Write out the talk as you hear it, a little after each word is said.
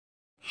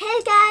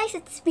Hey guys,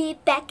 it's me,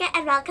 Becca,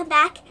 and welcome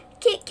back,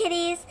 Cute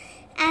Kitties.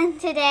 And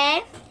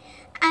today,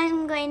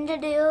 I'm going to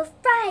do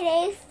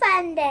Friday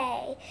Fun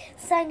Day.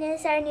 So I'm going to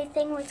start a new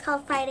thing what's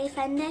called Friday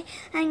Fun Day.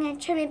 I'm going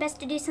to try my best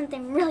to do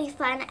something really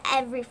fun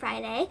every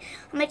Friday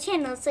on my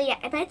channel. So yeah,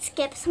 I might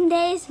skip some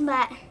days,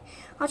 but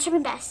I'll try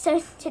my best.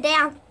 So today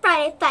on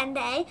Friday Fun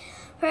Day,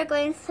 we're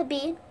going to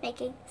be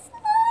making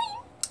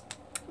slime.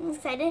 I'm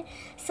excited.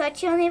 So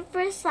what you'll need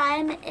for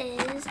slime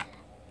is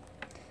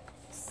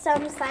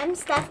some slime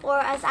stuff, or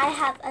as I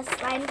have a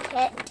slime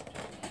kit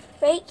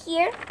right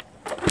here.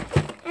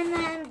 And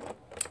then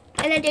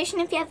in addition,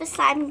 if you have a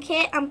slime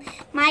kit,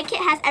 my kit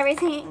has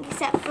everything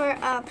except for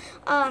a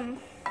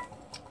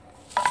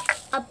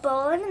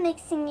bowl and a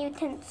mixing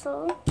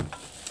utensil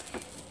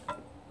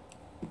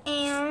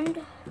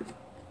and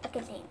a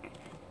container.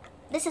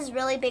 This is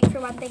really big for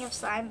one thing of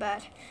slime,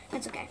 but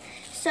it's okay.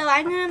 So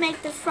I'm going to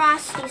make the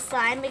frosty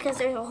slime because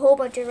there's a whole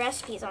bunch of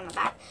recipes on the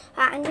back.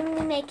 I'm going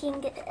to be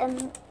making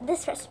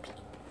this recipe.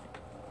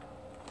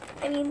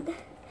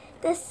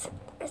 This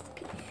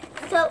recipe.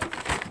 So,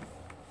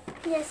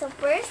 yeah, so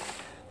first,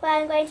 what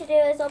I'm going to do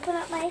is open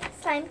up my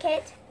slime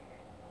kit.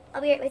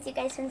 I'll be right with you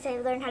guys once I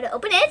learn how to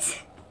open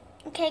it.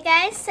 Okay,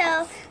 guys,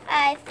 so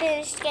I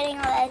finished getting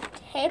all the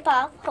tape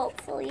off.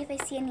 Hopefully, if I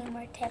see any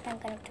more tape, I'm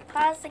going to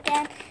pause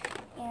again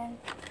and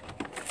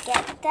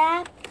get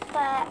that.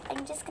 But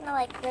I'm just going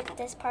to, rip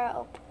this part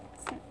open.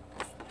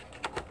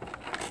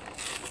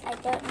 I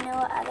don't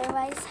know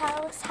otherwise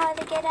how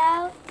to get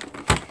out.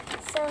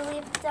 So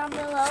leave down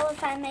below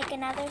if I make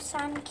another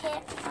slime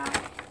kit on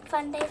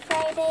Fun Day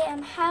Friday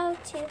on how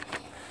to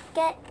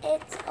get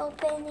it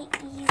open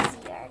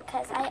easier,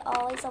 because I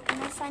always open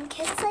my slime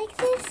kits like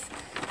this.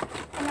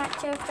 I'm not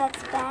sure if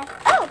that's bad.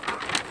 Oh,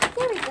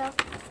 there we go.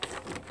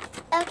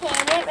 Okay,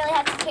 I didn't really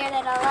have to tear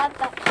that all up,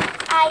 but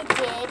I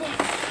did.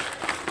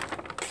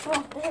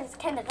 Oh, this is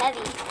kind of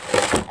heavy.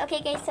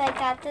 Okay, guys, so I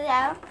got it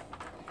out,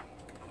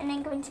 and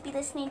I'm going to be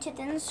listening to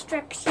the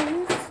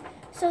instructions.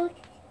 So,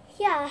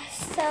 yeah,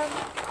 so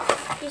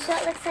here's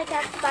what it looks like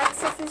after the box.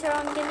 Since we're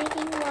only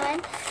making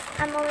one,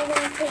 I'm only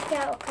going to take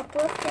out a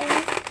couple of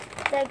things.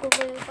 The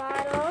glue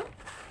bottle,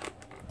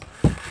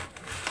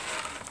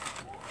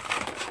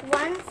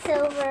 one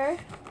silver,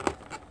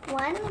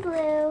 one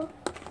blue,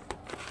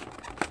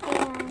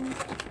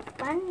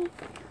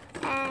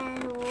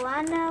 and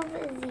one of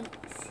these.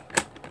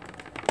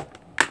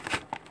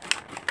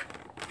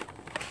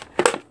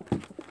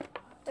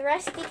 The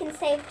rest we can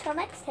save till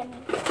next time we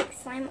make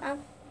slime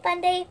on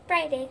Fun Day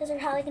Friday, because we're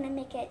probably going to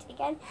make it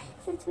again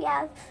since we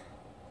have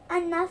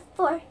enough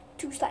for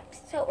 2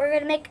 slimes. So we're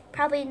going to make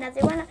probably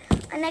another one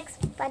on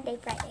next Fun Day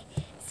Friday.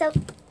 So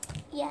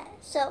yeah,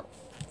 so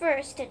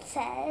first it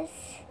says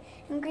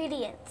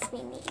ingredients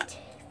we need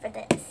for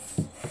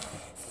this.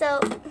 So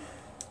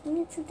we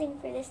need something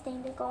for this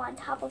thing to go on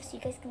top of so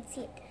you guys can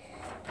see it.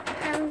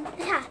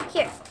 Yeah,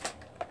 here.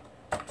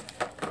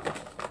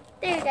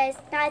 There you guys,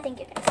 now I think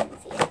you guys can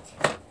see it.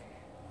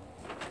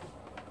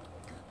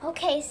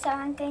 Okay, so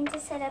I'm going to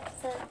set up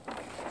the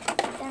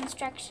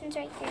instructions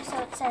right here. So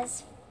it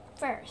says,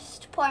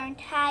 first, pour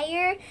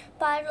entire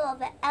bottle of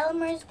the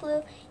Elmer's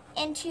glue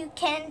into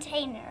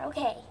container.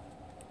 Okay.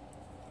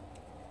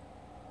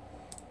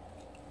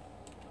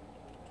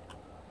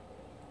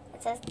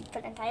 It says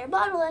put entire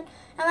bottle in.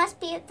 It must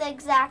be the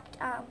exact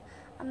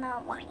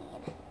amount we need.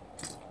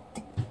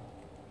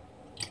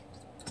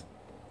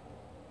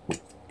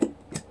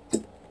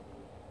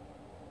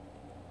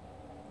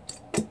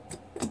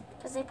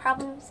 They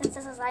probably, since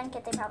this is a slime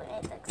kit, they probably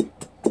made this.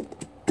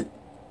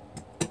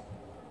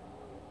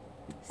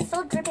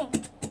 Still dripping.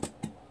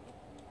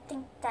 I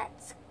think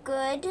that's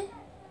good.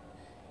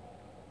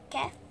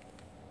 Okay.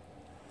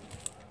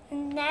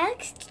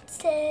 Next it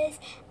says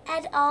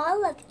add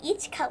all of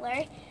each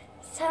color.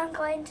 So I'm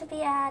going to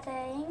be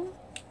adding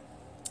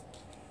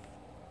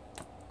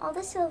all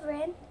the silver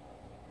in.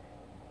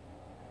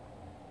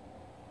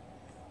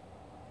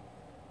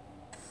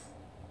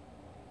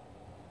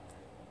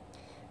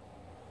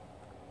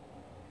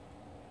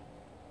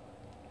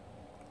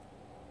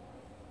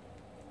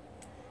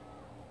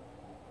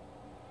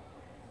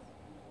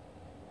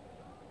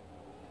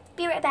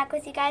 Be right back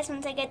with you guys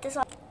once I get this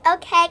all.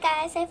 Okay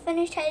guys, I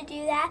finished how to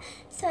do that.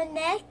 So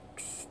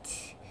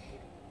next,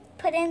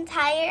 put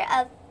entire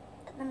of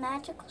the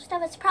magical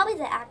stuff. It's probably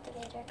the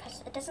activator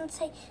because it doesn't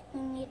say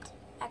you need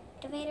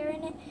activator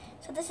in it.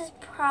 So this is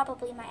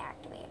probably my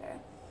activator.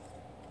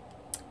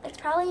 It's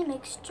probably a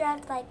mixture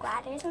of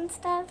ladders and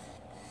stuff.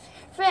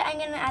 For it, I'm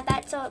gonna add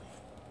that. So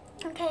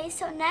okay,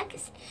 so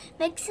next,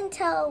 mix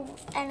until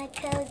a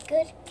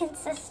good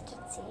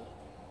consistency.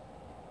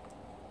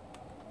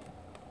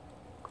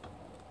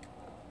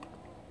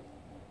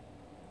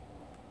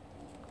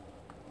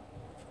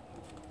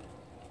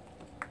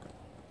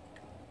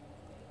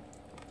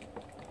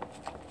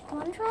 I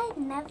wonder I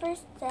never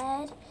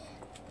said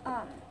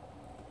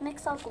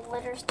mix all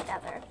glitters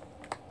together.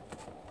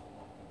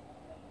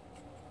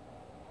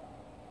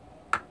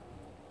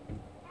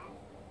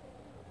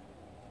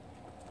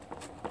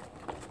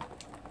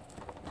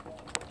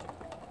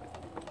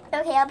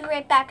 Okay, I'll be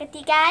right back with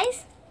you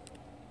guys.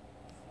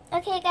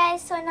 Okay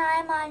guys, so now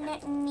I'm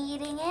on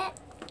kneading it.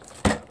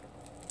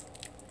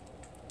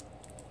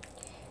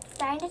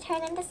 Starting to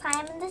turn into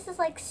slime, and this is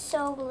like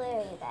so blue,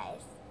 you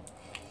guys.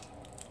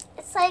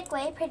 It's like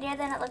way prettier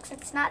than it looks.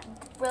 It's not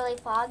really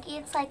foggy.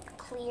 It's like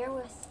clear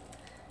with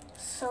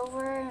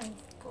silver and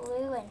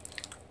blue, and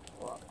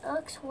well, it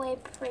looks way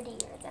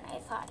prettier than I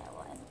thought it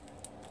would.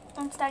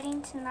 I'm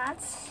starting to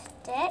not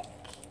stick.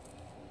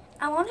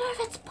 I wonder if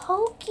it's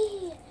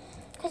pokey,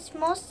 because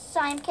most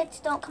slime kits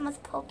don't come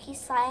with pokey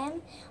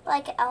slime.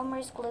 Like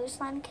Elmer's glue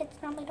slime kits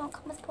normally don't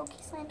come with pokey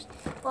slimes.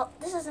 Well,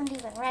 this isn't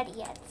even ready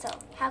yet, so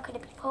how could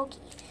it be pokey?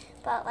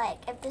 But like,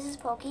 if this is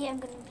pokey, I'm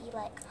gonna be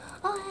like,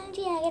 oh,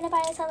 OMG, I'm gonna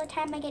buy this all the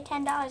time. I get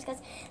 $10 because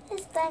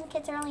these slime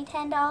kits are only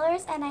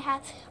 $10, and I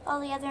have all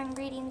the other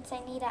ingredients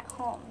I need at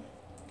home.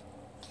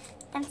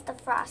 And it's the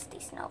Frosty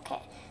Snow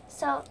Kit.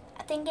 So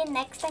I'm thinking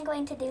next I'm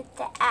going to do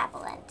the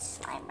Avalanche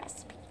slime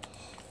recipe.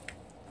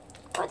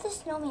 Or the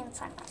Snowman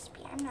slime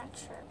recipe. I'm not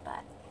sure,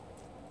 but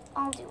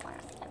I'll do one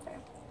or the other.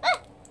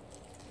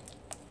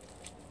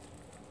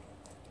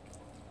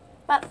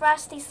 But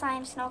Frosty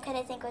Slime Snow Kit,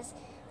 I think, was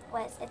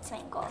its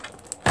main goal.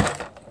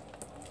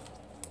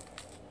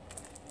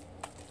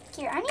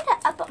 Here, I need to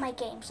up my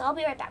game, so I'll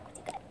be right back with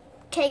you guys.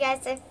 Okay,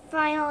 guys, I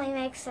finally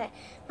mixed it.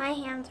 My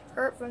hands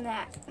hurt from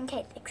that.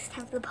 Okay, it's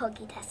time for the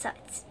pokey test. So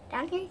it's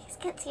down here. You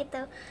can't see it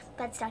though,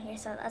 but it's down here,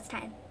 so that's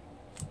time.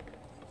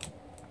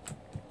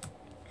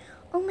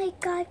 Oh my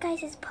god,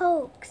 guys, it's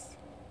pokes.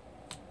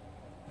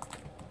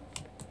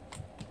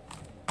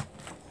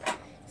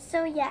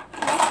 So yeah,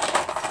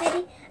 next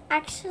video,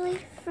 actually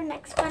for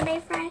next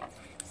Monday, Friday.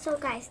 So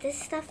guys, this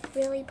stuff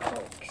really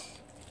pokes.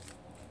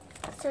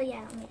 So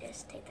yeah, let me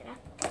just take that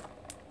out.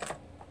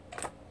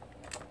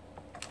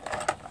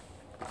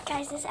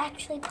 Guys, this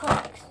actually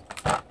pokes.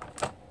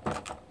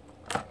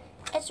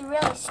 It's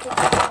really stupid.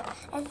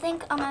 I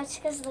think it's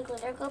because of the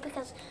glitter glue,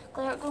 because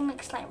glitter glue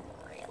makes slime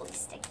really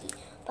sticky.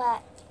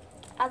 But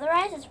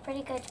otherwise, it's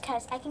pretty good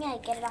because I can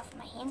get it off of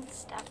my hands and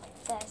stuff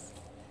like this.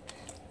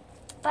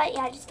 But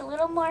yeah, just a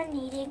little more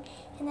kneading,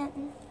 and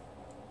then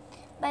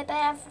but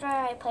after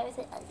I play with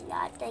it a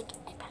lot, like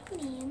I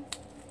probably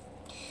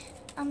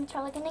am, it's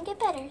probably gonna get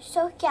better.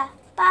 So yeah,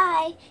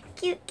 bye,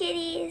 cute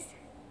kitties.